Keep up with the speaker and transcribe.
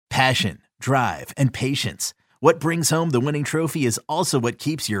Passion, drive, and patience. What brings home the winning trophy is also what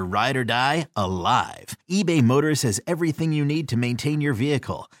keeps your ride or die alive. eBay Motors has everything you need to maintain your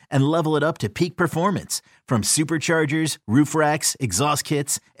vehicle and level it up to peak performance, from superchargers, roof racks, exhaust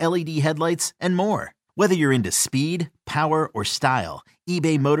kits, LED headlights, and more. Whether you're into speed, power, or style,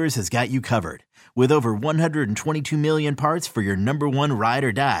 eBay Motors has got you covered. With over 122 million parts for your number one ride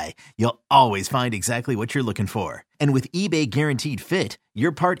or die, you'll always find exactly what you're looking for. And with eBay Guaranteed Fit,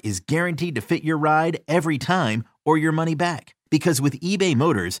 your part is guaranteed to fit your ride every time or your money back. Because with eBay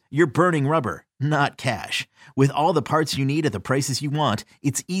Motors, you're burning rubber, not cash. With all the parts you need at the prices you want,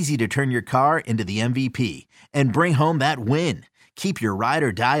 it's easy to turn your car into the MVP and bring home that win. Keep your ride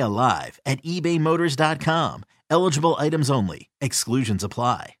or die alive at ebaymotors.com. Eligible items only. Exclusions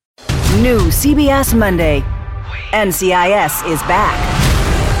apply. New CBS Monday. NCIS is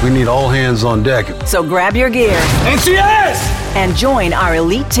back. We need all hands on deck. So grab your gear. NCIS! And join our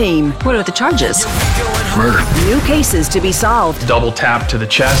elite team. What are the charges? Murder. New cases to be solved. Double tap to the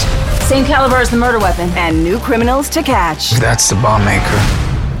chest. Same caliber as the murder weapon. And new criminals to catch. That's the bomb maker.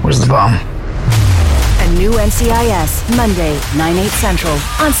 Where's the bomb? A new NCIS, Monday, 9/8 Central,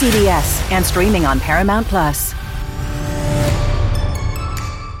 on CBS and streaming on Paramount+.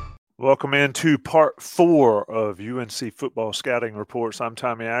 Welcome into part 4 of UNC Football Scouting Reports. I'm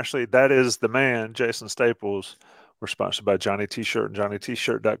Tommy Ashley. That is the man, Jason Staples. We're sponsored by Johnny T-Shirt and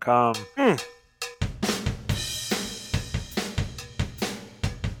JohnnyT-Shirt.com.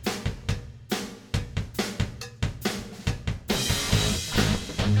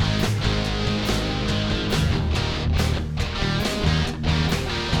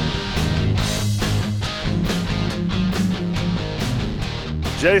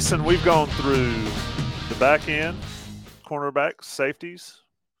 Jason, we've gone through the back end, cornerbacks, safeties.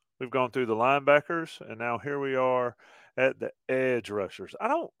 We've gone through the linebackers, and now here we are at the edge rushers.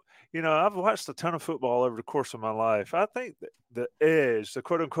 I've watched a ton of football over the course of my life. I think that the edge, the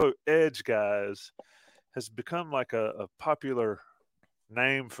quote-unquote edge guys, has become like a popular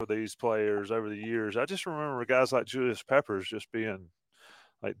name for these players over the years. I just remember guys like Julius Peppers just being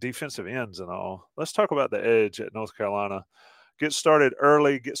like defensive ends and all. Let's talk about the edge at North Carolina. Get started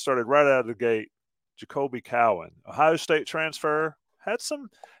early, get started right out of the gate. Jacoby Cowan, Ohio State transfer, had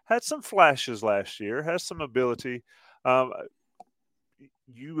some flashes last year, has some ability.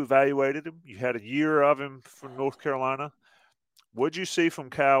 You evaluated him. You had a year of him from North Carolina. What'd you see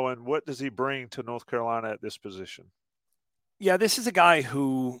from Cowan? What does he bring to North Carolina at this position? Yeah, this is a guy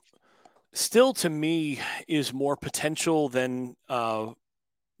who still, to me, is more potential than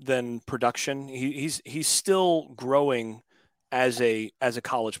production. He's still growing as a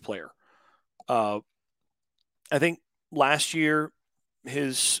college player. I think last year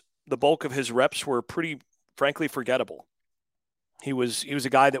the bulk of his reps were pretty frankly forgettable. He was a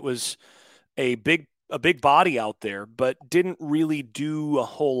guy that was a big body out there, but didn't really do a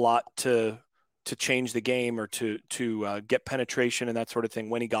whole lot to change the game or to get penetration and that sort of thing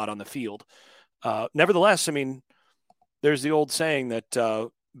when he got on the field. Nevertheless, I mean, there's the old saying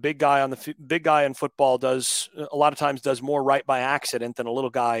that big guy in football does a lot of times does more right by accident than a little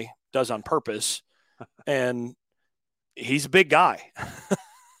guy does on purpose. And he's a big guy.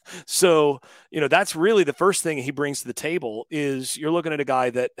 So, that's really the first thing he brings to the table is you're looking at a guy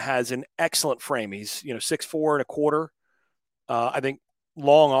that has an excellent frame. He's, 6'4.25". I think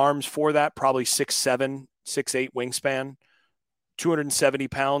long arms for that, probably 6'7", 6'8" wingspan, 270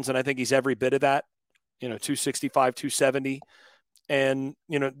 pounds. And I think he's every bit of that, 265, 270. And,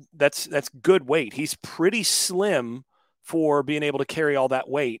 that's good weight. He's pretty slim for being able to carry all that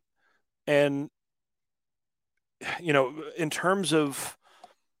weight. And, in terms of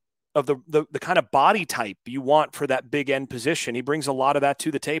the kind of body type you want for that big end position, he brings a lot of that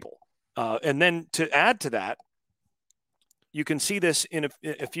to the table. And then to add to that, you can see this in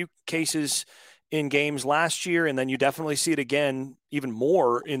a few cases in games last year, and then you definitely see it again even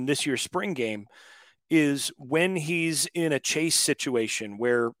more in this year's spring game, is when he's in a chase situation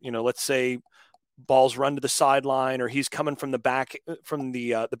where, let's say balls run to the sideline or he's coming from the back, from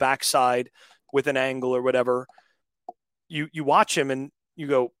the backside with an angle or whatever, you watch him and you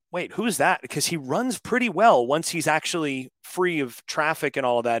go, wait, who's that? Because he runs pretty well once he's actually free of traffic and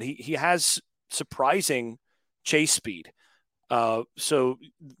all of that. He has surprising chase speed. So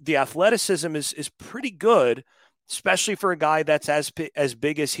the athleticism is pretty good, especially for a guy that's as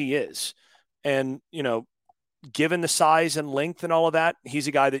big as he is. And, given the size and length and all of that, he's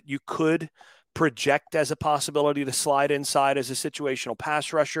a guy that you could project as a possibility to slide inside as a situational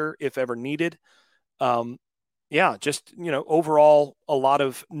pass rusher if ever needed. yeah, just, overall, a lot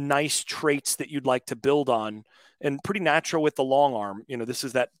of nice traits that you'd like to build on, and pretty natural with the long arm. This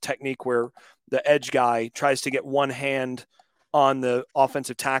is that technique where the edge guy tries to get one hand on the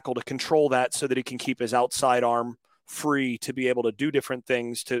offensive tackle to control that so that he can keep his outside arm free to be able to do different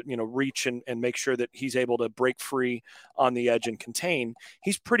things, to, reach and make sure that he's able to break free on the edge and contain.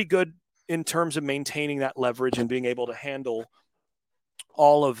 He's pretty good in terms of maintaining that leverage and being able to handle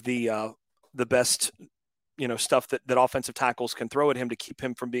all of the best, stuff that offensive tackles can throw at him to keep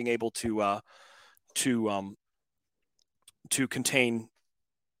him from being able to contain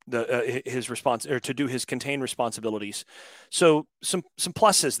his response, or to do his contain responsibilities. So some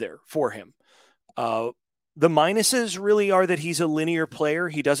pluses there for him. The minuses really are that he's a linear player.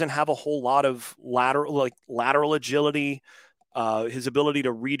 He doesn't have a whole lot of lateral agility, his ability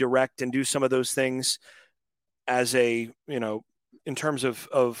to redirect and do some of those things as in terms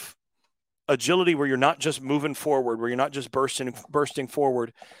of agility, where you're not just moving forward, where you're not just bursting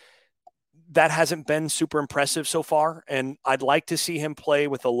forward. That hasn't been super impressive so far. And I'd like to see him play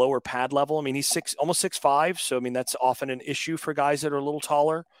with a lower pad level. I mean, he's almost 6'5". So, that's often an issue for guys that are a little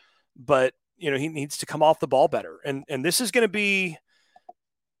taller, but he needs to come off the ball better. And this is going to be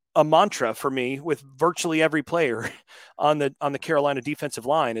a mantra for me with virtually every player on the Carolina defensive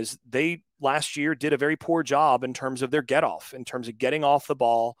line. Is they last year did a very poor job in terms of their get off, in terms of getting off the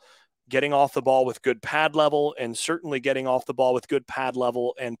ball with good pad level, and certainly getting off the ball with good pad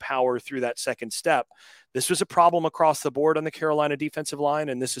level and power through that second step. This was a problem across the board on the Carolina defensive line,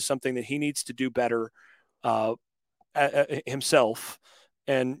 and this is something that he needs to do better himself.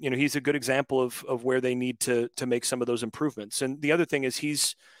 And, he's a good example of where they need to make some of those improvements. And the other thing is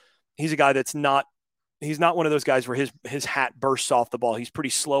he's a guy he's not one of those guys where his hat bursts off the ball. He's pretty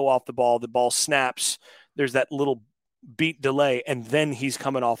slow off the ball. The ball snaps. There's that little beat delay, and then he's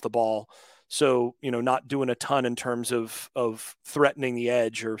coming off the ball. So, not doing a ton in terms of threatening the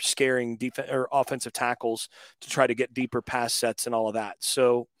edge or scaring defense or offensive tackles to try to get deeper pass sets and all of that.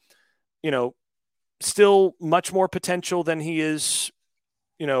 So, still much more potential than he is,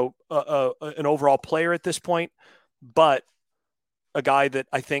 an overall player at this point, but a guy that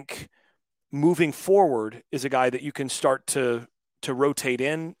I think moving forward is a guy that you can start to rotate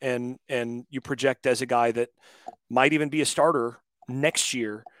in, and you project as a guy that might even be a starter next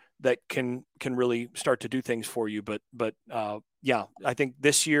year that can really start to do things for you. But yeah, I think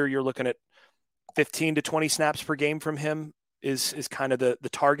this year you're looking at 15 to 20 snaps per game from him is kind of the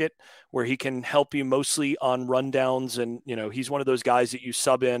target, where he can help you mostly on rundowns. And, he's one of those guys that you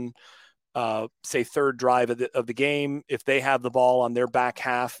sub in, say third drive of the game. If they have the ball on their back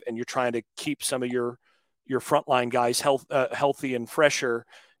half and you're trying to keep some of your frontline guys healthy and fresher,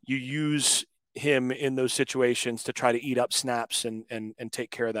 you use him in those situations to try to eat up snaps and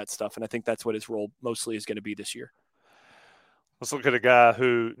take care of that stuff. And I think that's what his role mostly is going to be this year. Let's look at a guy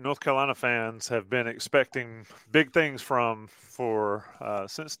who North Carolina fans have been expecting big things from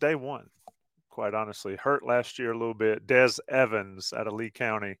since day one, quite honestly. Hurt last year a little bit. Des Evans out of Lee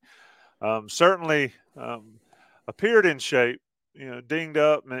County. Certainly appeared in shape, dinged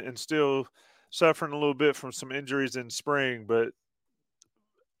up and still suffering a little bit from some injuries in spring. But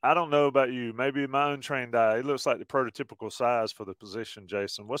I don't know about you. Maybe my untrained eye, it looks like the prototypical size for the position,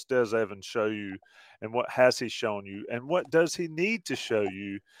 Jason. What's Des Evans show you, and what has he shown you, and what does he need to show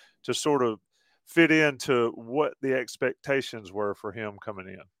you to sort of fit into what the expectations were for him coming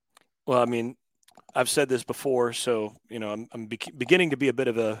in? Well, I've said this before, so I'm beginning to be a bit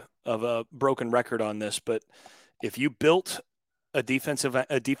of a broken record on this. But if you built a defensive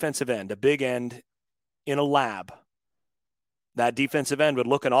end, a big end in a lab, that defensive end would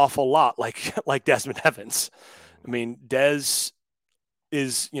look an awful lot like Desmond Evans. Des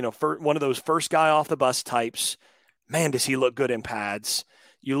is, one of those first guy off the bus types. Man, does he look good in pads.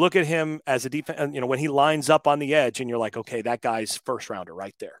 You look at him as a defense, when he lines up on the edge and you're like, okay, that guy's first rounder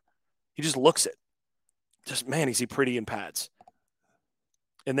right there. He just looks it. Just, man, is he pretty in pads.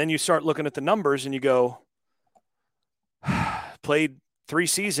 And then you start looking at the numbers and you go, played 3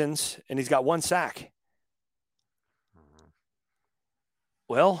 seasons and he's got 1 sack.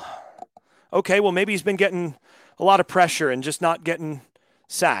 Well, okay, maybe he's been getting a lot of pressure and just not getting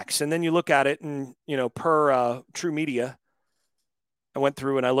sacks. And then you look at it and, per True Media, I went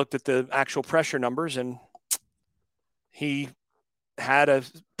through and I looked at the actual pressure numbers, and he had a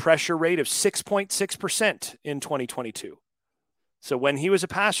pressure rate of 6.6% in 2022. So when he was a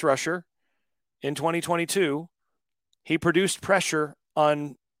pass rusher in 2022, he produced pressure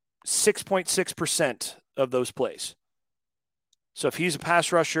on 6.6% of those plays. So if he's a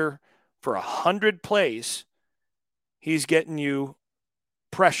pass rusher for 100 plays, he's getting you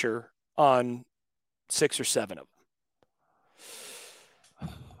pressure on 6 or 7 of them.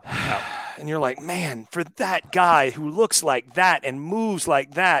 And you're like, man, for that guy who looks like that and moves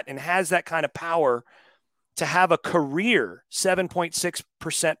like that and has that kind of power to have a career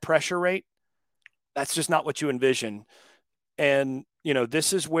 7.6% pressure rate, that's just not what you envision. And,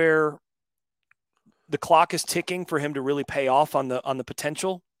 this is where the clock is ticking for him to really pay off on the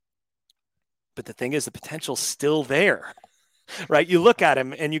potential. But the thing is, the potential's still there, right? You look at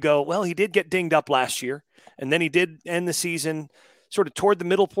him and you go, well, he did get dinged up last year, and then he did end the season sort of toward the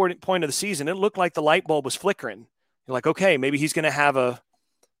middle point of the season. It looked like the light bulb was flickering. You're like, okay, maybe he's going to have a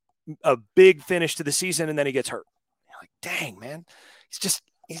big finish to the season, and then he gets hurt. You're like, dang, man, he's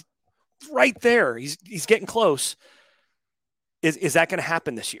right there. He's getting close. Is that going to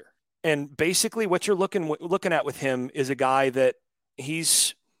happen this year? And basically what you're looking at with him is a guy that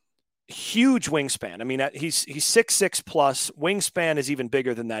he's huge wingspan. I mean, he's 6'6" plus. Wingspan is even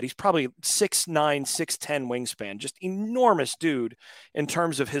bigger than that. He's probably 6'9", 6'10" wingspan. Just enormous dude in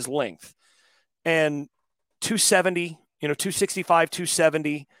terms of his length. And 270, 265,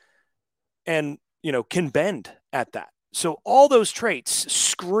 270, and, can bend at that. So all those traits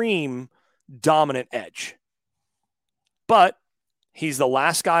scream dominant edge. But he's the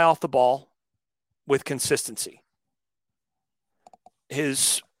last guy off the ball with consistency.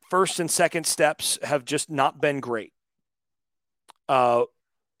 His first and second steps have just not been great. That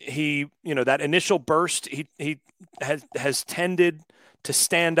initial burst, he has tended to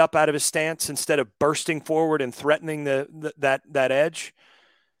stand up out of his stance instead of bursting forward and threatening that edge.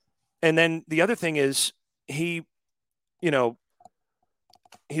 And then the other thing is he's a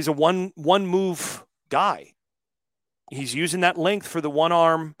one move guy. He's using that length for the one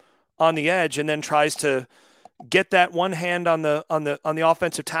arm on the edge, and then tries to get that one hand on the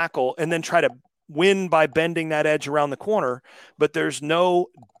offensive tackle, and then try to win by bending that edge around the corner. But there's no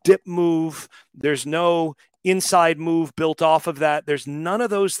dip move. There's no inside move built off of that. There's none of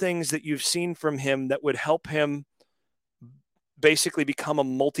those things that you've seen from him that would help him basically become a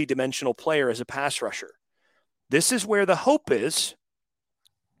multi-dimensional player as a pass rusher. This is where the hope is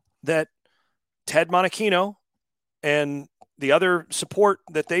that Ted Monachino and the other support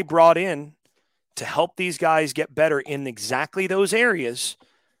that they brought in to help these guys get better in exactly those areas.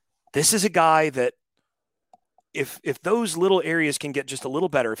 This is a guy that if those little areas can get just a little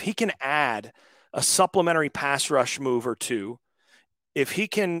better, if he can add a supplementary pass rush move or two, if he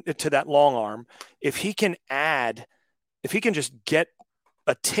can, to that long arm, if he can just get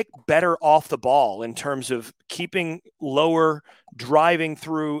a tick better off the ball in terms of keeping lower, driving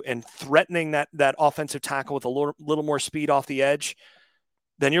through, and threatening that offensive tackle with a little more speed off the edge,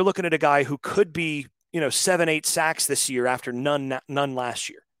 then you're looking at a guy who could be, 7-8 sacks this year after none last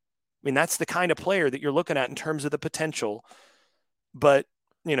year. I mean, that's the kind of player that you're looking at in terms of the potential. But,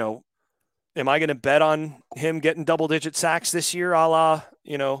 am I going to bet on him getting double-digit sacks this year, a la,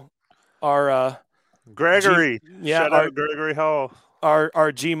 our Gregory. Shout out Gregory Hall.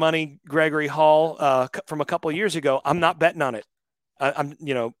 Our G Money Gregory Hall from a couple of years ago. I'm not betting on it. I'm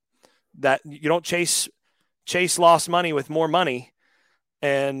that you don't chase lost money with more money,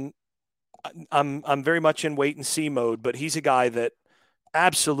 and I'm very much in wait and see mode. But he's a guy that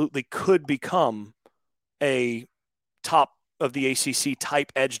absolutely could become a top of the ACC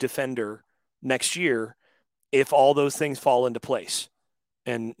type edge defender next year if all those things fall into place.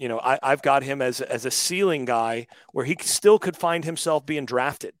 And, I've got him as a ceiling guy where he still could find himself being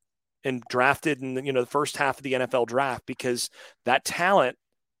drafted in the first half of the NFL draft, because that talent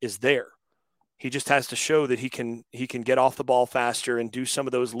is there. He just has to show that he can get off the ball faster and do some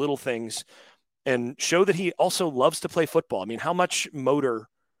of those little things, and show that he also loves to play football. I mean, how much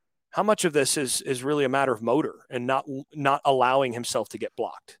of this is really a matter of motor and not allowing himself to get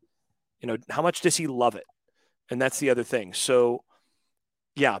blocked? How much does he love it? And that's the other thing. So,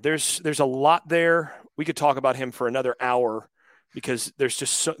 yeah, there's a lot there. We could talk about him for another hour, because there's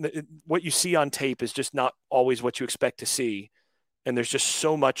just what you see on tape is just not always what you expect to see. And there's just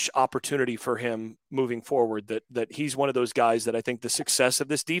so much opportunity for him moving forward that he's one of those guys that I think the success of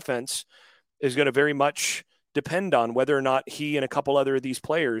this defense is going to very much depend on whether or not he and a couple other of these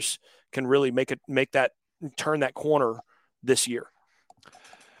players can really turn that corner this year.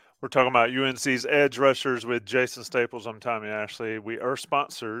 We're talking about UNC's edge rushers with Jason Staples. I'm Tommy Ashley. We are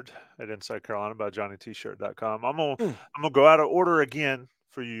sponsored at Inside Carolina by JohnnyTshirt.com. I'm gonna go out of order again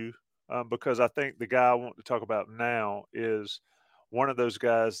for you because I think the guy I want to talk about now is one of those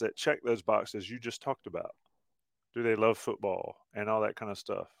guys that check those boxes you just talked about. Do they love football and all that kind of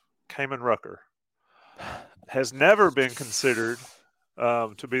stuff? Kaimon Rucker has never been considered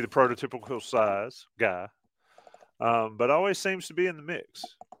to be the prototypical size guy, but always seems to be in the mix.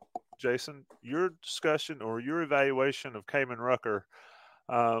 Jason, your discussion or your evaluation of Kamen Rucker.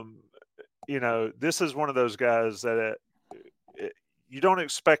 This is one of those guys that you don't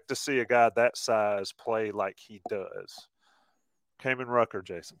expect to see a guy that size play like he does. Kamen Rucker,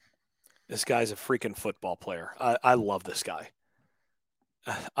 Jason. This guy's a freaking football player. I love this guy.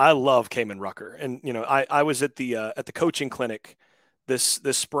 I love Kamen Rucker. And, I was at the coaching clinic this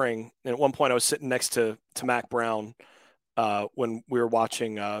spring. And at one point I was sitting next to Mac Brown when we were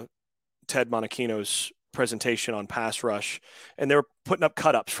watching Ted Monachino's presentation on pass rush, and they were putting up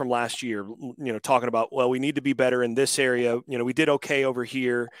cut-ups from last year, talking about, well, we need to be better in this area. We did okay over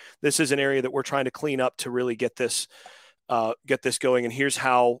here. This is an area that we're trying to clean up to really get this going. And here's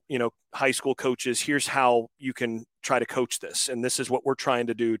how, high school coaches, here's how you can try to coach this. And this is what we're trying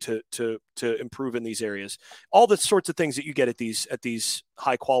to do to improve in these areas. All the sorts of things that you get at these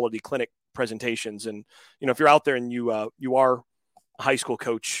high quality clinic presentations. And, if you're out there and you are a high school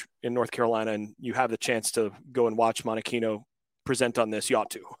coach in North Carolina and you have the chance to go and watch Monachino present on this, you ought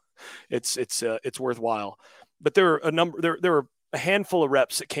to. It's worthwhile. But there were a handful of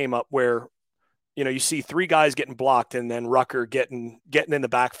reps that came up where, you see three guys getting blocked and then Rucker getting in the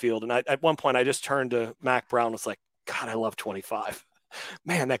backfield. And at one point I just turned to Mac Brown and was like, God, I love 25.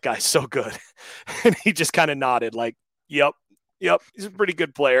 Man, that guy's so good. And he just kind of nodded like, yep, he's a pretty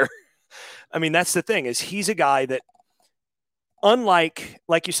good player. I mean, that's the thing, is he's a guy that,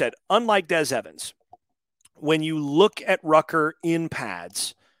 like you said, unlike Des Evans, when you look at Rucker in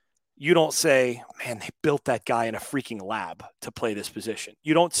pads, you don't say, man, they built that guy in a freaking lab to play this position.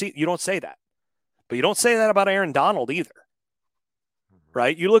 You don't say that. But you don't say that about Aaron Donald either,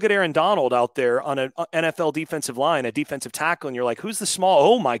 right? You look at Aaron Donald out there on an NFL defensive line, a defensive tackle, and you're like, who's the small?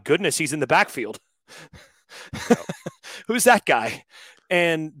 Oh, my goodness, he's in the backfield. Who's that guy?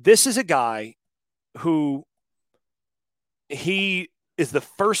 And this is a guy who he is the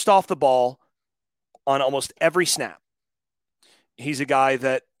first off the ball on almost every snap. He's a guy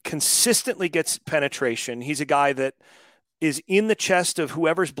that consistently gets penetration. He's a guy that is in the chest of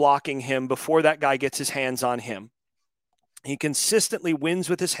whoever's blocking him before that guy gets his hands on him. He consistently wins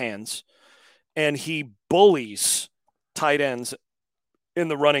with his hands, and he bullies tight ends in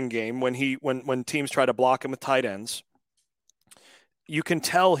the running game when teams try to block him with tight ends. You can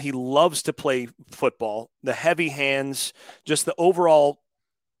tell he loves to play football, the heavy hands, just the overall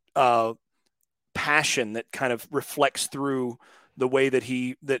passion that kind of reflects through the way that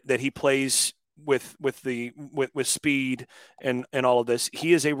he plays with speed and all of this.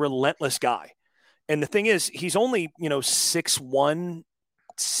 He is a relentless guy. And the thing is, he's only, 6'1",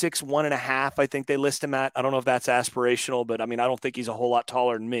 6'1.5", I think they list him at. I don't know if that's aspirational, but I mean, I don't think he's a whole lot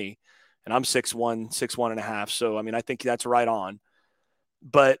taller than me. And I'm 6'1", 6'1.5". So, I mean, I think that's right on.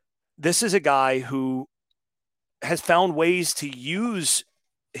 But this is a guy who has found ways to use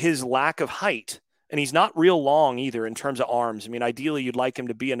his lack of height. And he's not real long either in terms of arms. I mean, ideally, you'd like him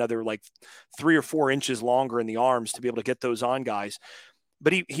to be another 3 or 4 inches longer in the arms to be able to get those on guys.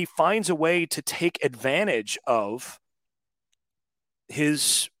 But he finds a way to take advantage of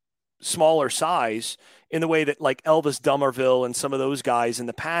his smaller size in the way that Elvis Dummerville and some of those guys in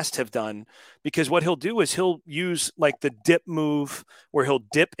the past have done. Because what he'll do is he'll use the dip move where he'll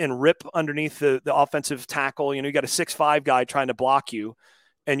dip and rip underneath the offensive tackle. You got a 6'5" guy trying to block you,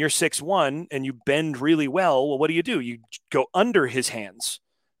 and you're 6'1", and you bend really well. Well, what do? You go under his hands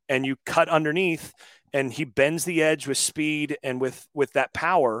and you cut underneath, and he bends the edge with speed and with that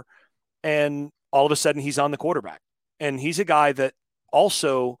power. And all of a sudden he's on the quarterback. And he's a guy that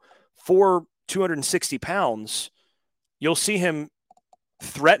also, for 260 pounds, you'll see him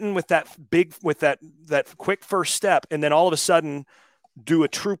threaten with that quick first step. And then all of a sudden do a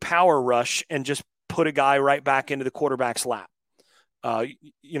true power rush and just put a guy right back into the quarterback's lap.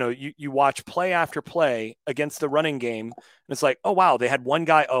 You watch play after play against the running game, and it's like, oh, wow, they had one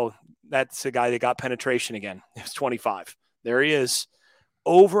guy. Oh, that's the guy that got penetration again. It was 25. There he is.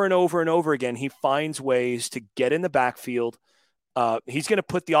 Over and over and over again, he finds ways to get in the backfield. He's going to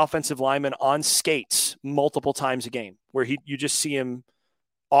put the offensive lineman on skates multiple times a game, where you just see him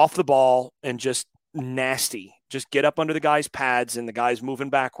off the ball and just nasty. Just get up under the guy's pads and the guy's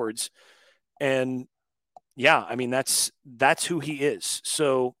moving backwards. And yeah, I mean, that's who he is.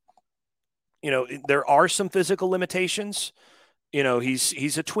 So, there are some physical limitations.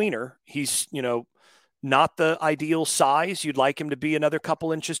 He's a tweener. He's, not the ideal size. You'd like him to be another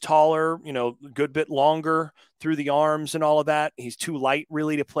couple inches taller, a good bit longer through the arms and all of that. He's too light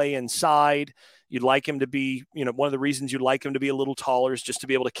really to play inside. You'd like him to be, one of the reasons you'd like him to be a little taller is just to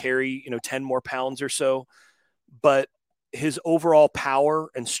be able to carry, 10 more pounds or so. But his overall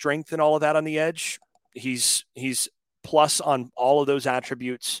power and strength and all of that on the edge, he's plus on all of those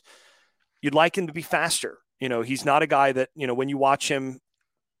attributes. You'd like him to be faster. He's not a guy that, when you watch him,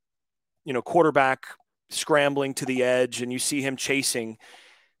 quarterback scrambling to the edge and you see him chasing,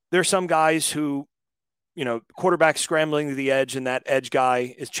 there's some guys who, quarterback scrambling to the edge and that edge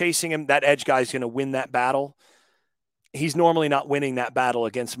guy is chasing him. That edge guy is going to win that battle. He's normally not winning that battle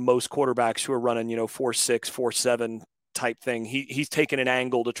against most quarterbacks who are running, 4.6, 4.7 type thing. He's taking an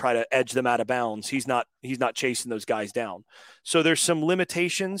angle to try to edge them out of bounds. He's not chasing those guys down. So there's some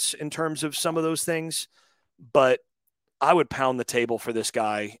limitations in terms of some of those things, but I would pound the table for this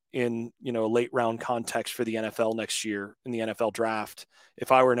guy in, a late round context for the NFL next year in the NFL draft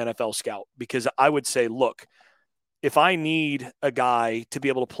if I were an NFL scout, because I would say, look, if I need a guy to be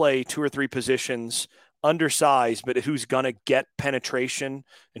able to play 2 or 3 positions, undersized, but who's going to get penetration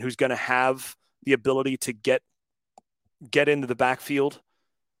and who's going to have the ability to get into the backfield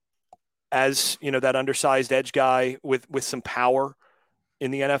as, that undersized edge guy with some power in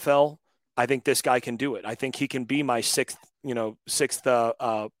the NFL, I think this guy can do it. I think he can be my sixth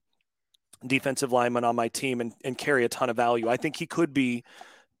defensive lineman on my team and carry a ton of value. I think he could be,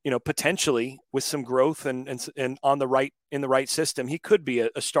 potentially with some growth and on the right, in the right system, he could be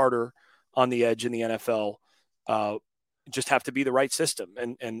a starter on the edge in the NFL. Just have to be the right system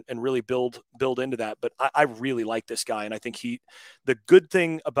and really build into that. But I really like this guy. And I think the good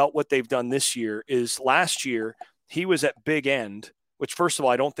thing about what they've done this year is last year he was at big end, which first of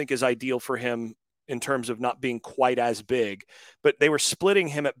all, I don't think is ideal for him in terms of not being quite as big, but they were splitting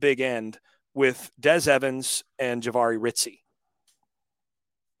him at big end with Des Evans and Jahvaree Ritzie.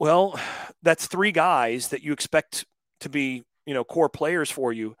 Well, that's 3 guys that you expect to be, core players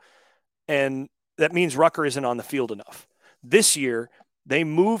for you. And that means Rucker isn't on the field enough. This year, they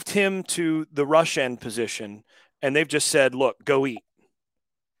moved him to the rush end position, and they've just said, look, go eat.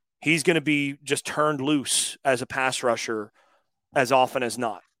 He's going to be just turned loose as a pass rusher as often as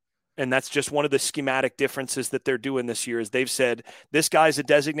not. And that's just one of the schematic differences that they're doing this year is they've said, this guy's a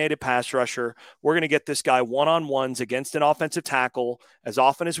designated pass rusher. We're going to get this guy one-on-ones against an offensive tackle as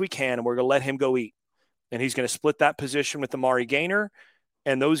often as we can, and we're going to let him go eat. And he's going to split that position with Amari Gaynor,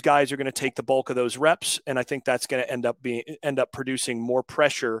 and those guys are going to take the bulk of those reps. And I think that's going to end up producing more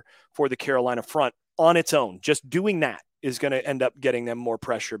pressure for the Carolina front on its own. Just doing that is going to end up getting them more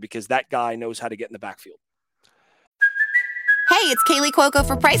pressure because that guy knows how to get in the backfield. Hey, it's Kaylee Cuoco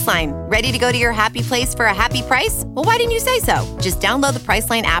for Priceline. Ready to go to your happy place for a happy price? Well, why didn't you say so? Just download the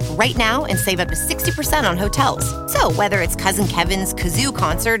Priceline app right now and save up to 60% on hotels. So whether it's Cousin Kevin's Kazoo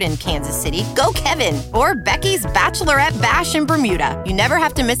Concert in Kansas City, go Kevin, or Becky's Bachelorette Bash in Bermuda, you never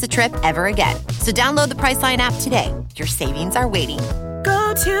have to miss a trip ever again. So download the Priceline app today. Your savings are waiting.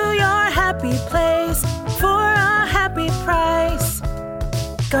 Go to your happy place for a happy price.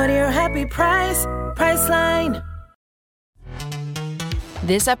 Go to your happy price, Priceline.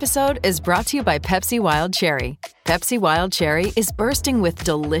 This episode is brought to you by Pepsi Wild Cherry. Pepsi Wild Cherry is bursting with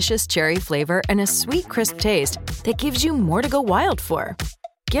delicious cherry flavor and a sweet, crisp taste that gives you more to go wild for.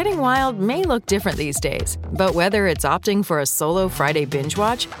 Getting wild may look different these days, but whether it's opting for a solo Friday binge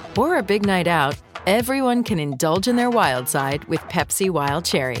watch or a big night out, everyone can indulge in their wild side with Pepsi Wild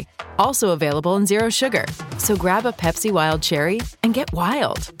Cherry. Also available in Zero Sugar. So grab a Pepsi Wild Cherry and get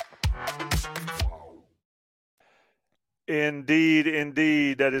wild. Indeed.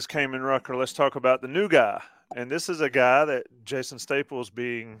 That is Kaimon Rucker. Let's talk about the new guy. And this is a guy that Jason Staples,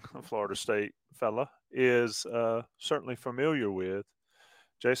 being a Florida State fella, is certainly familiar with.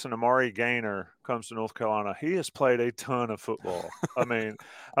 Jason, Amari Gaynor comes to North Carolina. He has played a ton of football. I mean,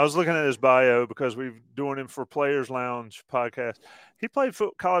 I was looking at his bio because we've doing him for Players Lounge podcast. He played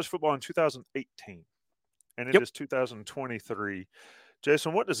college football in 2018, and it is 2023.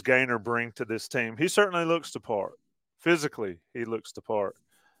 Jason, what does Gaynor bring to this team? He certainly looks the part. Physically, he looks the part.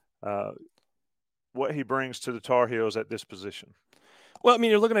 What he brings to the Tar Heels at this position. Well, I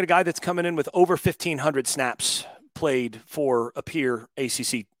mean, you're looking at a guy that's coming in with over 1,500 snaps played for a peer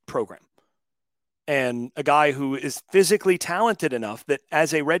ACC program. And a guy who is physically talented enough that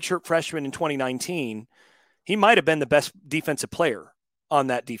as a redshirt freshman in 2019, he might have been the best defensive player on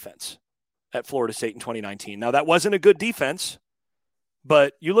that defense at Florida State in 2019. Now, that wasn't a good defense,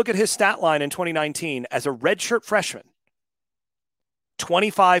 but you look at his stat line in 2019 as a redshirt freshman,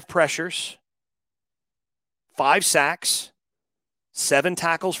 25 pressures, 5 sacks, 7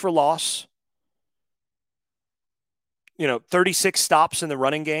 tackles for loss, 36 stops in the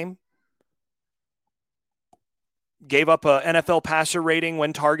running game, gave up a NFL passer rating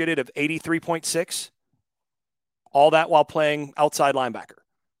when targeted of 83.6, all that while playing outside linebacker.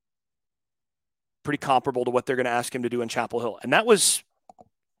 Pretty comparable to what they're going to ask him to do in Chapel Hill. And that was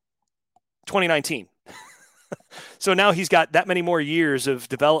 2019. So now he's got that many more years of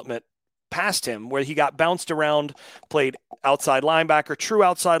development past him where he got bounced around, played outside linebacker, true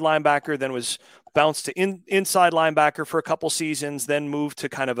outside linebacker, then was bounced to inside linebacker for a couple seasons, then moved to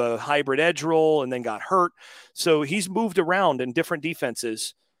kind of a hybrid edge role and then got hurt. So he's moved around in different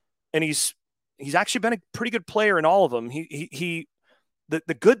defenses, and he's actually been a pretty good player in all of them.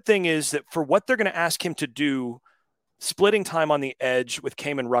 The good thing is that for what they're going to ask him to do, splitting time on the edge with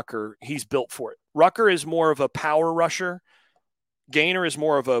Kamen Rucker, he's built for it. Rucker is more of a power rusher. Gainer is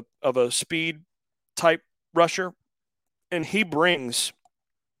more of a speed type rusher, and he brings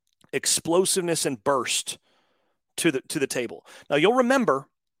explosiveness and burst to the table. Now you'll remember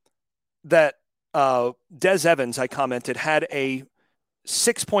that Des Evans, I commented, had a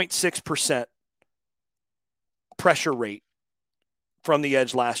 6.6% pressure rate from the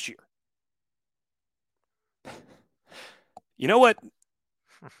edge last year. You know what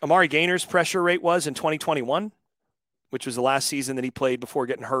Amari Gainer's pressure rate was in 2021, which was the last season that he played before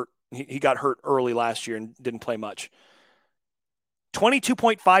getting hurt. He got hurt early last year and didn't play much.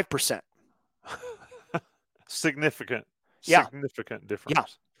 22.5%. Significant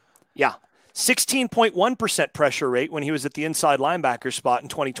difference. Yeah. 16.1% pressure rate when he was at the inside linebacker spot in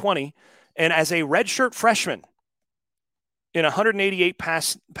 2020. And as a redshirt freshman in 188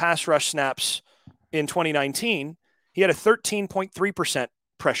 pass rush snaps in 2019, he had a 13.3%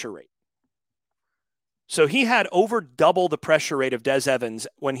 pressure rate. So he had over double the pressure rate of Des Evans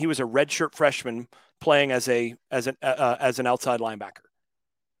when he was a redshirt freshman playing as an outside linebacker.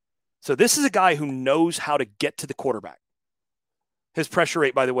 So this is a guy who knows how to get to the quarterback. His pressure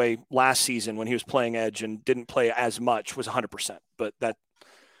rate, by the way, last season when he was playing edge and didn't play as much was 100%, but that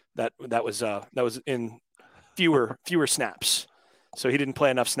was in fewer snaps. So he didn't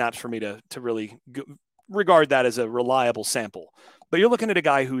play enough snaps for me to really regard that as a reliable sample. But you're looking at a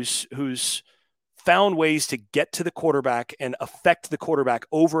guy who's found ways to get to the quarterback and affect the quarterback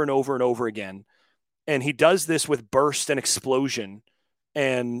over and over and over again. And he does this with burst and explosion.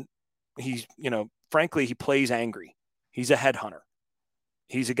 And he's, frankly, he plays angry. He's a headhunter.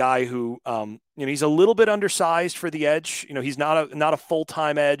 He's a guy who, he's a little bit undersized for the edge. He's not a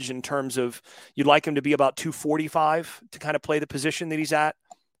full-time edge in terms of you'd like him to be about 245 to kind of play the position that he's at.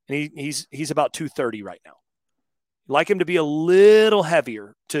 And he's about 230 right now. Like him to be a little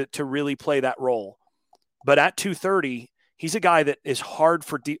heavier to really play that role. But at 230, he's a guy that is hard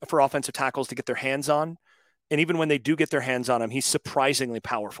for offensive tackles to get their hands on. And even when they do get their hands on him, he's surprisingly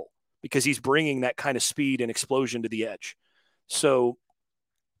powerful because he's bringing that kind of speed and explosion to the edge. So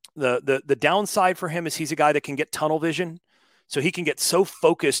the downside for him is he's a guy that can get tunnel vision. So he can get so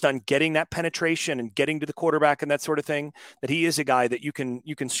focused on getting that penetration and getting to the quarterback and that sort of thing that he is a guy that you can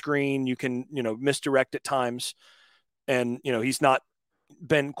screen, you can, misdirect at times. And, he's not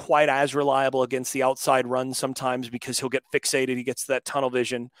been quite as reliable against the outside run sometimes because he'll get fixated. He gets that tunnel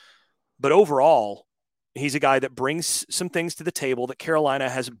vision. But overall, he's a guy that brings some things to the table that Carolina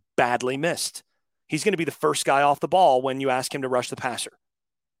has badly missed. He's going to be the first guy off the ball when you ask him to rush the passer.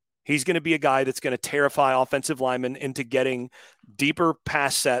 He's going to be a guy that's going to terrify offensive linemen into getting deeper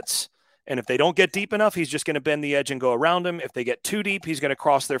pass sets. And if they don't get deep enough, he's just going to bend the edge and go around them. If they get too deep, he's going to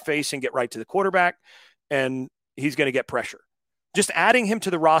cross their face and get right to the quarterback. And he's going to get pressure. Just adding him to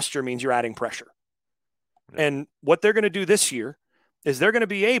the roster means you're adding pressure. Yeah. And what they're going to do this year is they're going to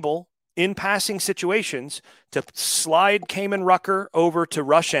be able, in passing situations, to slide Kamen Rucker over to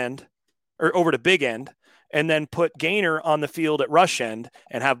rush end or over to big end, and then put Gainer on the field at rush end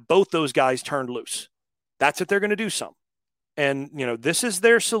and have both those guys turned loose. That's what they're going to do some. And, this is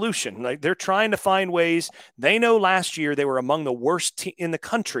their solution. Like, they're trying to find ways. They know last year they were among the worst in the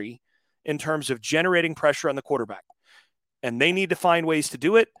country in terms of generating pressure on the quarterback. And they need to find ways to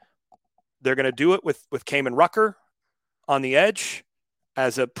do it. They're going to do it with Kamen Rucker on the edge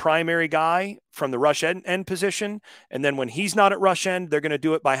as a primary guy from the rush end position. And then when he's not at rush end, they're going to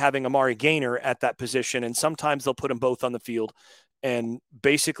do it by having Amari Gainer at that position. And sometimes they'll put them both on the field. And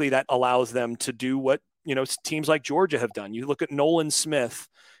basically that allows them to do what, teams like Georgia have done. You look at Nolan Smith,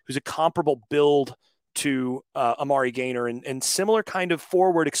 who's a comparable build to Amari Gainer and similar kind of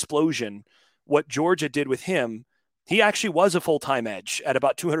forward explosion. What Georgia did with him, he actually was a full-time edge at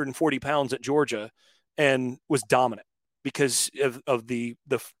about 240 pounds at Georgia and was dominant because of the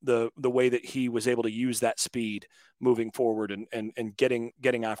way that he was able to use that speed moving forward and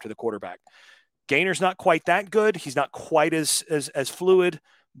getting after the quarterback. Gainer's not quite that good. He's not quite as fluid,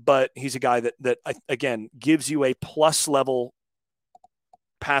 but he's a guy that again gives you a plus level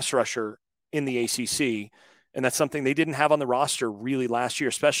pass rusher in the ACC, and that's something they didn't have on the roster really last year,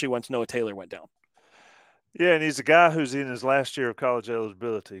 especially once Noah Taylor went down. Yeah, and he's a guy who's in his last year of college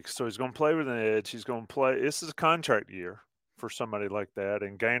eligibility, so he's going to play with an edge. He's going to play. This is a contract year for somebody like that.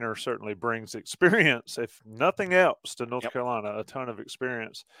 And Gainer certainly brings experience, if nothing else, to North Carolina, a ton of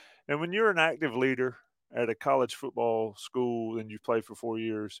experience. And when you're an active leader at a college football school and you've played for 4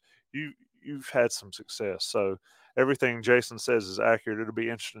 years, you've had some success. So everything Jason says is accurate. It'll be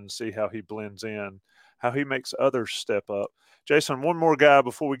interesting to see how he blends in, how he makes others step up. Jason, one more guy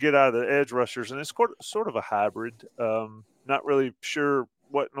before we get out of the edge rushers, and it's sort of a hybrid. Not really sure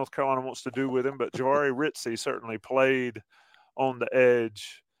what North Carolina wants to do with him, but Jahvaree Ritzie certainly played on the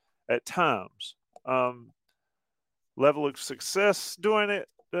edge at times. Level of success doing it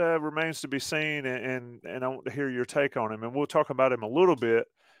remains to be seen, and I want to hear your take on him. And we'll talk about him a little bit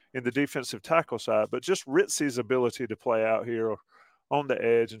in the defensive tackle side, but just Ritzie's ability to play out here on the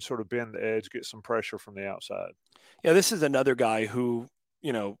edge and sort of bend the edge, get some pressure from the outside. Yeah, this is another guy who,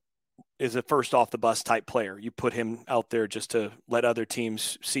 is a first off the bus type player. You put him out there just to let other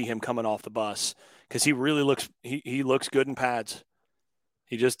teams see him coming off the bus, because he really looks he looks good in pads.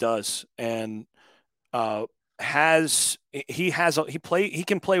 He just does, and he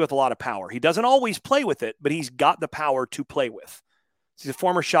can play with a lot of power. He doesn't always play with it, but he's got the power to play with. He's a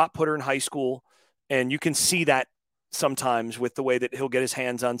former shot putter in high school, and you can see that sometimes with the way that he'll get his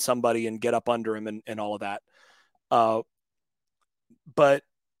hands on somebody and get up under him and all of that. But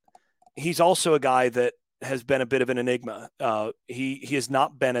he's also a guy that has been a bit of an enigma. He has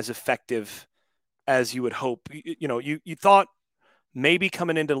not been as effective as you would hope. You thought maybe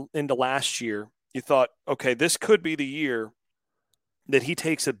coming into last year, you thought, okay, this could be the year that he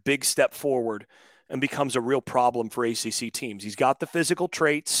takes a big step forward and becomes a real problem for ACC teams. He's got the physical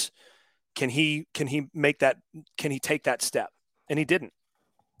traits. Can he make that? Can he take that step? And he didn't.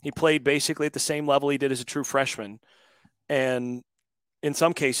 He played basically at the same level he did as a true freshman, and in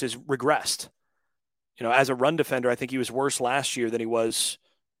some cases regressed. As a run defender, I think he was worse last year than he was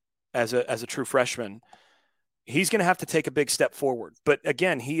as a true freshman. He's going to have to take a big step forward. But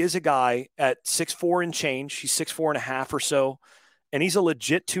again, he is a guy at 6'4" and change. He's 6'4.5" or so, and he's a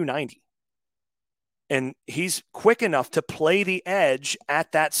legit 290. And he's quick enough to play the edge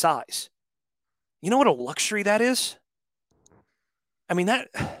at that size. You know what a luxury that is? I mean, that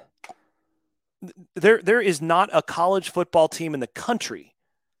there is not a college football team in the country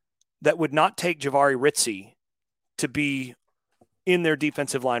that would not take Jahvaree Ritzie to be in their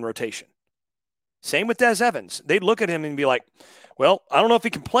defensive line rotation. Same with Des Evans. They'd look at him and be like, well, I don't know if he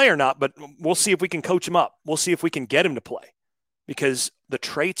can play or not, but we'll see if we can coach him up. We'll see if we can get him to play, because the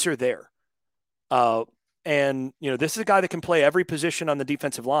traits are there. And this is a guy that can play every position on the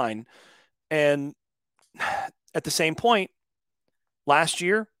defensive line. And at the same point, last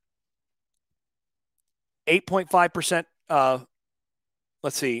year, 8.5%,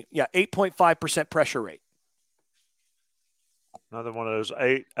 8.5% pressure rate. Another one of those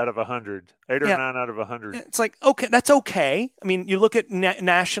 8 out of 100, 8 or 9 out of 100. It's like, okay, that's okay. I mean, you look at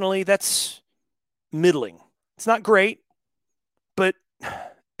nationally, that's middling. It's not great, but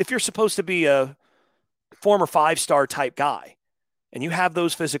if you're supposed to be a former 5-star type guy and you have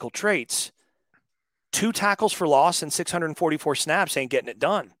those physical traits, 2 tackles for loss and 644 snaps ain't getting it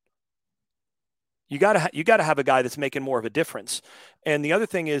done. You got to have a guy that's making more of a difference. And the other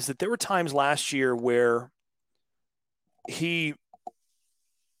thing is that there were times last year where teams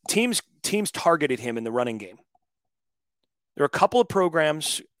targeted him in the running game. There are a couple of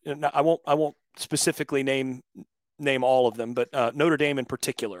programs, I won't specifically name all of them, but Notre Dame in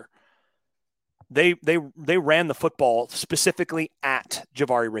particular, they ran the football specifically at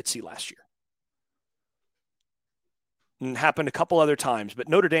Jahvaree Ritzie last year. And happened a couple other times, but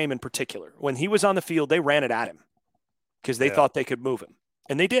Notre Dame in particular, when he was on the field, they ran it at him because they thought they could move him,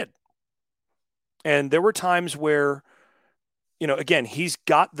 and they did. And there were times where, again, he's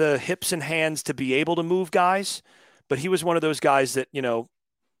got the hips and hands to be able to move guys, but he was one of those guys that,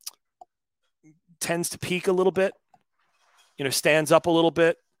 tends to peak a little bit, stands up a little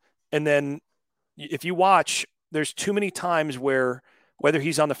bit. And then if you watch, there's too many times where, whether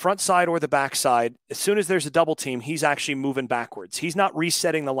he's on the front side or the back side, as soon as there's a double team, he's actually moving backwards. He's not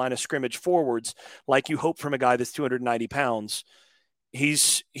resetting the line of scrimmage forwards like you hope from a guy that's 290 pounds.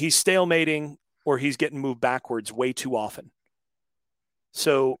 He's stalemating, or he's getting moved backwards way too often.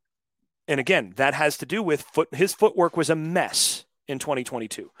 So, and again, that has to do with his footwork was a mess in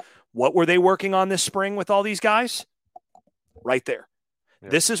 2022. What were they working on this spring with all these guys? Right there. Yeah.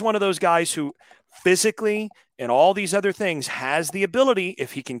 This is one of those guys who physically and all these other things has the ability,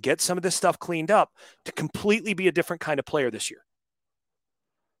 if he can get some of this stuff cleaned up, to completely be a different kind of player this year.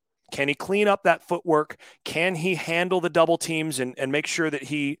 Can he clean up that footwork? Can he handle the double teams and make sure that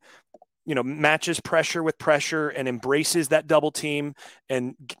he matches pressure with pressure and embraces that double team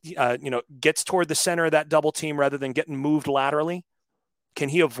and, gets toward the center of that double team rather than getting moved laterally? Can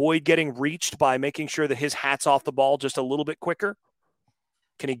he avoid getting reached by making sure that his hat's off the ball just a little bit quicker?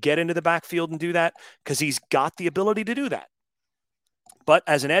 Can he get into the backfield and do that? Because he's got the ability to do that. But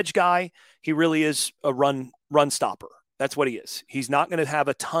as an edge guy, he really is a run stopper. That's what he is. He's not going to have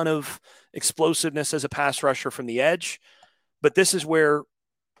a ton of explosiveness as a pass rusher from the edge, but this is where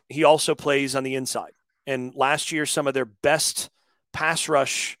he also plays on the inside. And last year, some of their best pass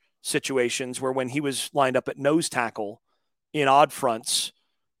rush situations were when he was lined up at nose tackle in odd fronts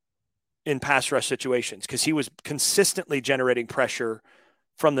in pass rush situations, because he was consistently generating pressure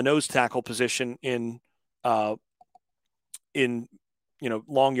from the nose tackle position in long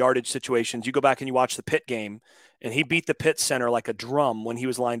yardage situations. You go back and you watch the Pitt game, and he beat the Pitt center like a drum when he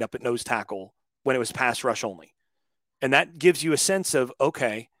was lined up at nose tackle when it was pass rush only. And that gives you a sense of,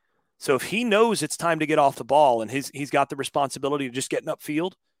 okay, so if he knows it's time to get off the ball and he's got the responsibility of just getting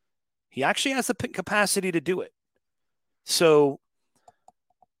upfield, he actually has the capacity to do it. So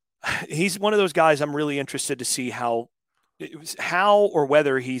he's one of those guys I'm really interested to see how or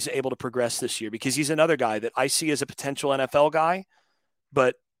whether he's able to progress this year, because he's another guy that I see as a potential NFL guy,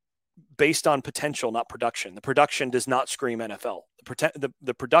 but based on potential, not production. The production does not scream NFL.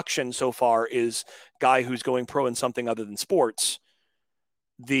 The production so far is guy who's going pro in something other than sports.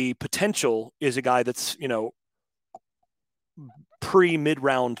 The potential is a guy that's,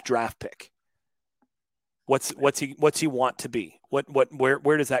 pre-mid-round draft pick. What's he want to be?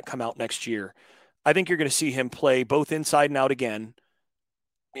 Where does that come out next year? I think you're going to see him play both inside and out again.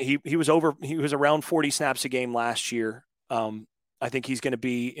 He was around 40 snaps a game last year. I think he's going to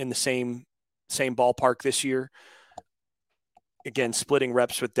be in the same ballpark this year. Again, splitting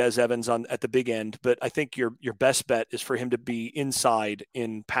reps with Des Evans at the big end, but I think your best bet is for him to be inside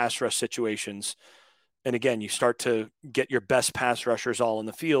in pass rush situations. And again, you start to get your best pass rushers all in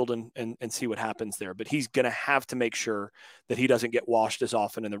the field and see what happens there. But he's going to have to make sure that he doesn't get washed as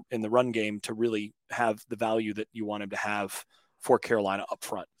often in the run game to really have the value that you want him to have for Carolina up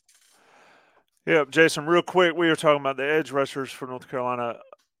front. Yeah, Jason, real quick, we were talking about the edge rushers for North Carolina.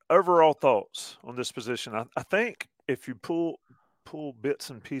 Overall thoughts on this position? I think if you pull bits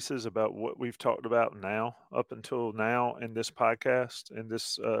and pieces about what we've talked about up until now in this podcast and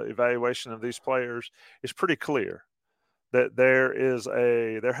this evaluation of these players, it's pretty clear that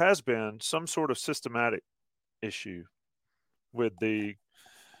there has been some sort of systematic issue with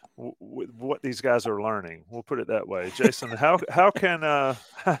what these guys are learning. We'll put it that way. Jason, how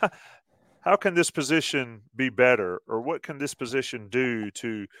can this position be better, or what can this position do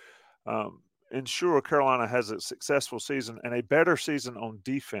to ensure Carolina has a successful season and a better season on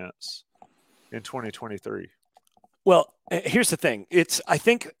defense in 2023? Well, here's the thing. It's, I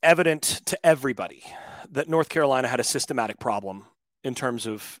think, evident to everybody that North Carolina had a systematic problem in terms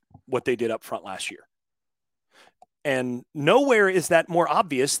of what they did up front last year. And nowhere is that more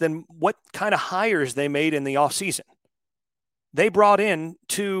obvious than what kind of hires they made in the offseason. They brought in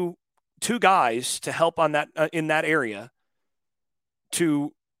two guys to help on that in that area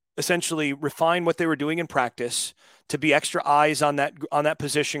to essentially refine what they were doing in practice, to be extra eyes on that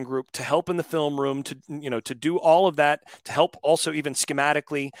position group, to help in the film room, to do all of that, to help also even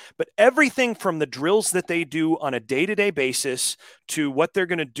schematically, but everything from the drills that they do on a day-to-day basis to what they're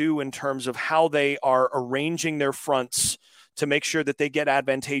going to do in terms of how they are arranging their fronts to make sure that they get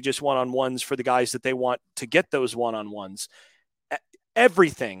advantageous one-on-ones for the guys that they want to get those one-on-ones.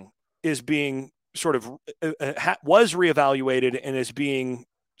 Everything is being sort of was reevaluated and is being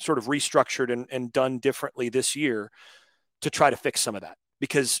sort of restructured and done differently this year to try to fix some of that.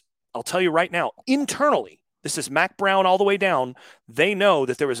 Because I'll tell you right now, internally, this is Mack Brown all the way down. They know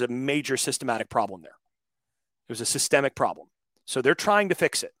that there was a major systematic problem there. It was a systemic problem. So they're trying to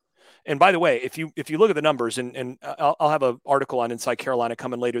fix it. And by the way, if you look at the numbers, and I'll have an article on Inside Carolina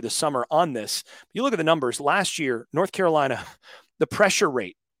coming later this summer on this. You look at the numbers last year, North Carolina, the pressure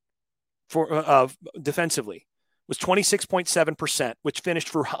rate for defensively was 26.7%, which finished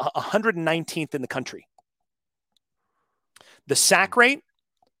for 119th in the country. The sack rate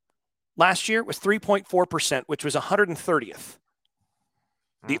last year was 3.4%, which was 130th.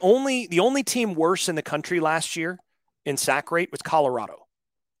 The only team worse in the country last year in sack rate was Colorado.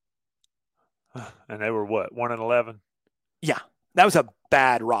 And they were what, 1-11? Yeah, that was a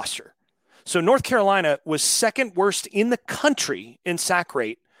bad roster. So North Carolina was second worst in the country in sack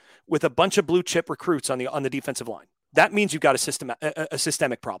rate, with a bunch of blue chip recruits on the defensive line. That means you've got a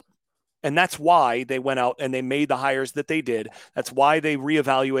systemic problem. And that's why they went out and they made the hires that they did. That's why they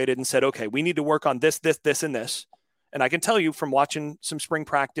reevaluated and said, okay, we need to work on this, and this. And I can tell you from watching some spring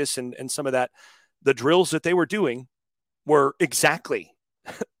practice and some of that, the drills that they were doing were exactly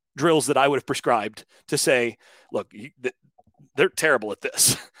drills that I would have prescribed to say, look, they're terrible at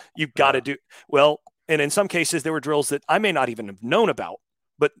this. You've got to do well. And in some cases, there were drills that I may not even have known about,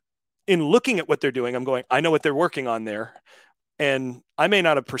 but in looking at what they're doing, I'm going, I know what they're working on there. And I may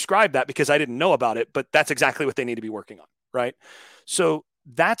not have prescribed that because I didn't know about it, but that's exactly what they need to be working on. Right. So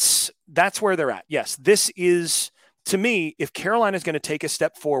that's where they're at. Yes. This is, to me, if Carolina is going to take a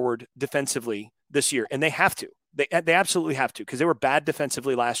step forward defensively this year, and they have to, they absolutely have to, because they were bad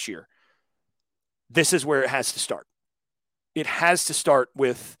defensively last year. This is where it has to start. It has to start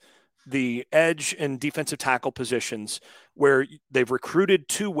with the edge and defensive tackle positions where they've recruited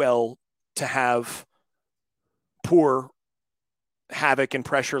too well to have poor havoc and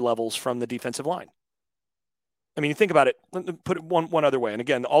pressure levels from the defensive line. I mean, you think about it, put it one other way. And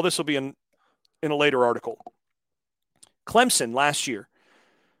again, all this will be in a later article. Clemson last year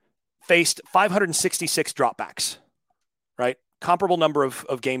faced 566 dropbacks, right? Comparable number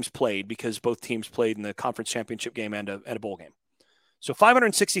of games played because both teams played in the conference championship game and a bowl game. So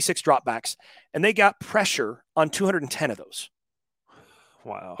 566 dropbacks, and they got pressure on 210 of those.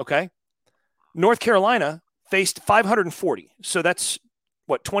 Wow. Okay. North Carolina faced 540. So that's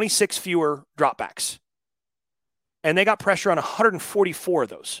 26 fewer dropbacks. And they got pressure on 144 of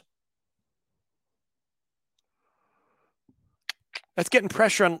those. That's getting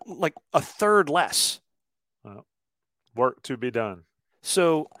pressure on like a third less. Work to be done.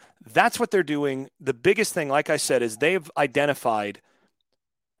 So that's what they're doing. The biggest thing, like I said, is they've identified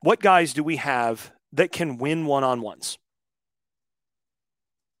what guys do we have that can win one-on-ones?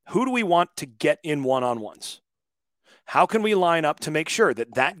 Who do we want to get in one-on-ones? How can we line up to make sure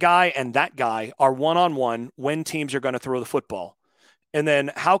that that guy and that guy are one-on-one when teams are going to throw the football? And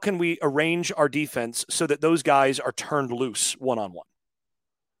then how can we arrange our defense so that those guys are turned loose one-on-one?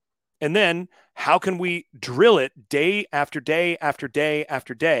 And then how can we drill it day after day after day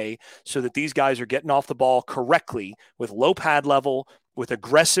after day so that these guys are getting off the ball correctly with low pad level, with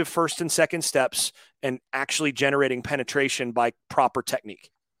aggressive first and second steps, and actually generating penetration by proper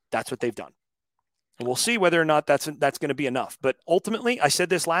technique? That's what they've done. And we'll see whether or not that's going to be enough. But ultimately, I said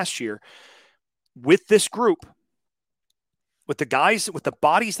this last year, with this group, with the guys, with the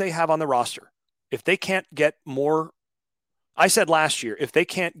bodies they have on the roster, if they can't get more, I said last year, if they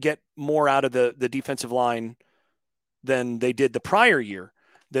can't get more out of the defensive line than they did the prior year,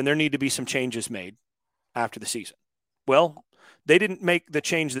 then there need to be some changes made after the season. Well, they didn't make the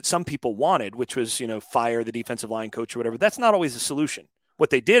change that some people wanted, which was, fire the defensive line coach or whatever. That's not always the solution. What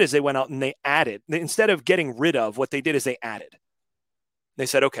they did is they went out and they added. Instead of getting rid of, what they did is they added. They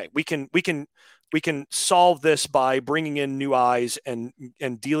said, okay, we can solve this by bringing in new eyes and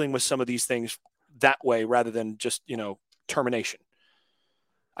dealing with some of these things that way rather than just, termination.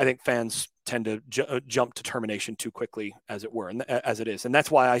 I think fans tend to jump to termination too quickly, as it were, and as it is. And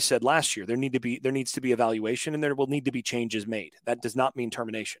that's why I said last year, there needs to be evaluation and there will need to be changes made. That does not mean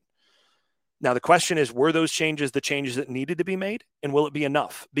termination. Now, the question is, were those changes the changes that needed to be made? And will it be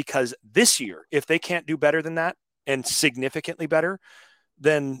enough? Because this year, if they can't do better than that and significantly better,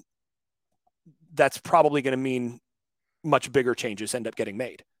 then that's probably going to mean much bigger changes end up getting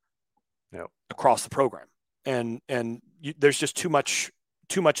made across the program. And there's just too much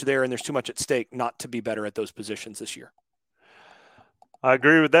there, and there's too much at stake not to be better at those positions this year. I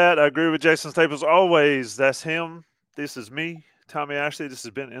agree with that. I agree with Jason Staples. Always, that's him. This is me, Tommy Ashley. This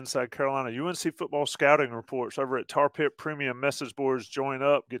has been Inside Carolina UNC Football Scouting Reports over at Tar Pit Premium Message Boards. Join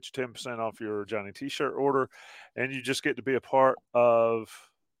up, get you 10% off your Johnny T-shirt order, and you just get to be a part of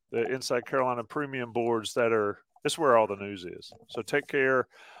the Inside Carolina Premium Boards that's where all the news is. So take care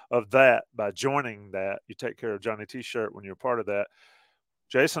of that by joining that. You take care of Johnny T-shirt when you're part of that.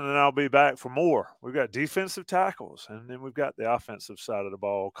 Jason and I'll be back for more. We've got defensive tackles, and then we've got the offensive side of the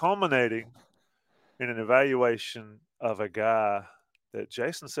ball, culminating in an evaluation of a guy that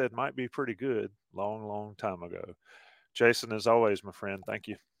Jason said might be pretty good long, long time ago. Jason, as always, my friend, thank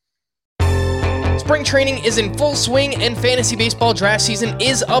you. Spring training is in full swing and fantasy baseball draft season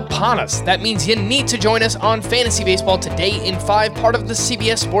is upon us. That means you need to join us on Fantasy Baseball Today in 5, part of the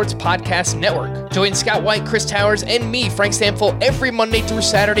CBS Sports Podcast Network. Join Scott White, Chris Towers, and me, Frank Stampfl, every Monday through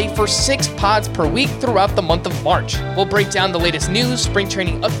Saturday for 6 pods per week throughout the month of March. We'll break down the latest news, spring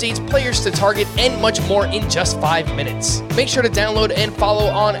training updates, players to target, and much more in just 5 minutes. Make sure to download and follow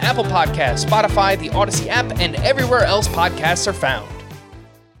on Apple Podcasts, Spotify, the Odyssey app, and everywhere else podcasts are found.